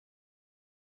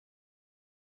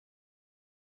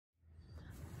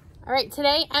All right,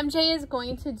 today MJ is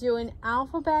going to do an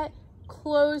alphabet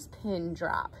clothespin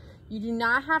drop. You do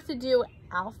not have to do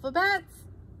alphabets,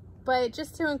 but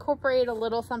just to incorporate a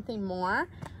little something more,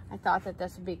 I thought that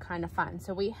this would be kind of fun.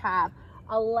 So we have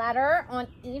a letter on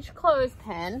each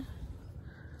clothespin,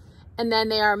 and then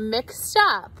they are mixed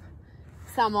up.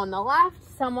 Some on the left,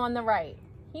 some on the right.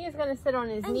 He is going to sit on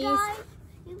his knees. Guys,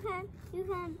 you can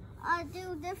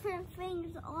do different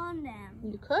things on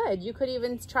them. You could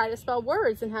even try to spell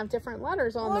words and have different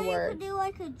letters on the word. Or you could do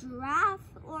like a giraffe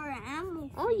or an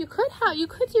animal. Oh, you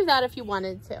could do that if you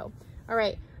wanted to. All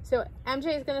right, so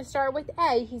MJ is going to start with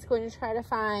A. He's going to try to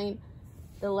find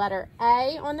the letter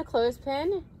A on the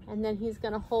clothespin, and then he's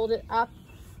going to hold it up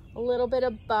a little bit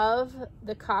above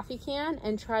the coffee can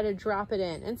and try to drop it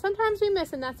in. And sometimes we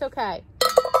miss, and that's okay.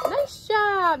 Nice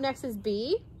job. Next is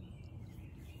B.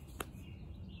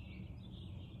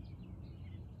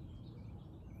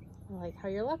 I like how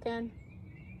you're looking.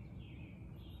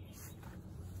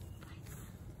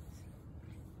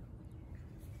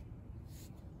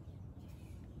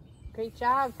 Great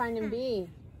job finding B.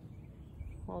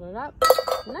 Hold it up.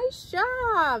 Nice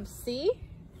job. C.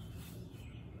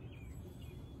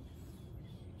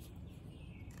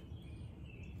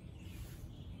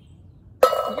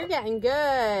 You're getting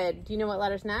good. Do you know what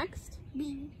letter's next?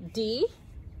 B. D.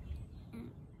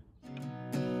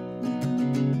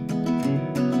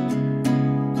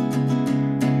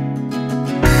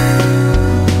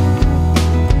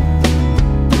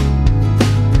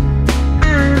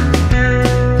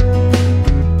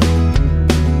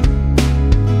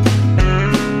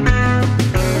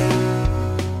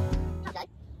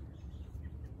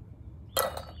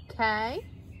 Okay.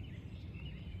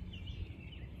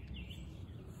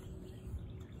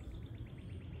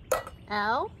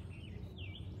 L.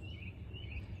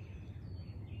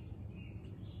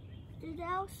 Did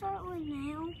L start with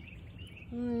nail?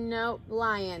 Nope,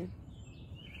 lion.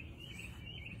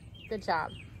 Good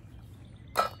job.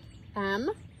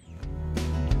 M.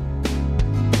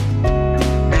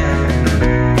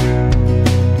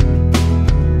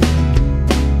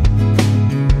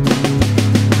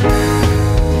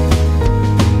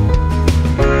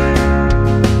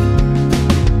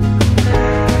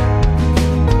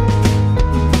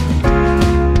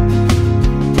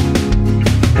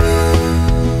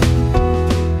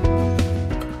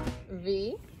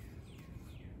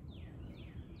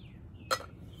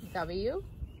 W.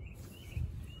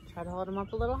 Try to hold them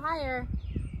up a little higher.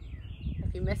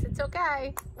 If you miss, it's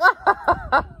okay.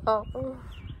 Whoa!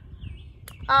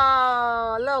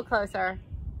 Oh, a little closer.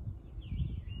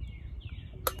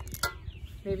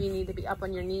 Maybe you need to be up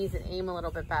on your knees and aim a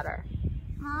little bit better.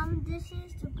 Mom, this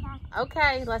is the practice.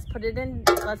 Okay, let's put it in.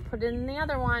 Let's put it in the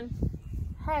other one.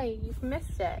 Hey, you've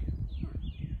missed it.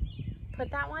 Put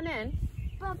that one in.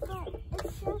 But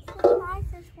it's just the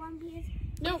practice one because.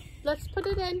 Nope, let's put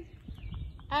it in.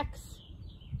 X.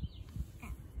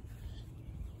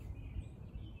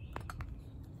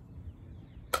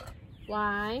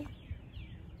 Y.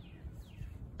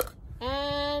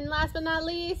 And last but not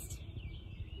least,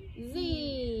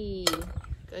 Z.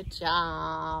 Good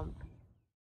job.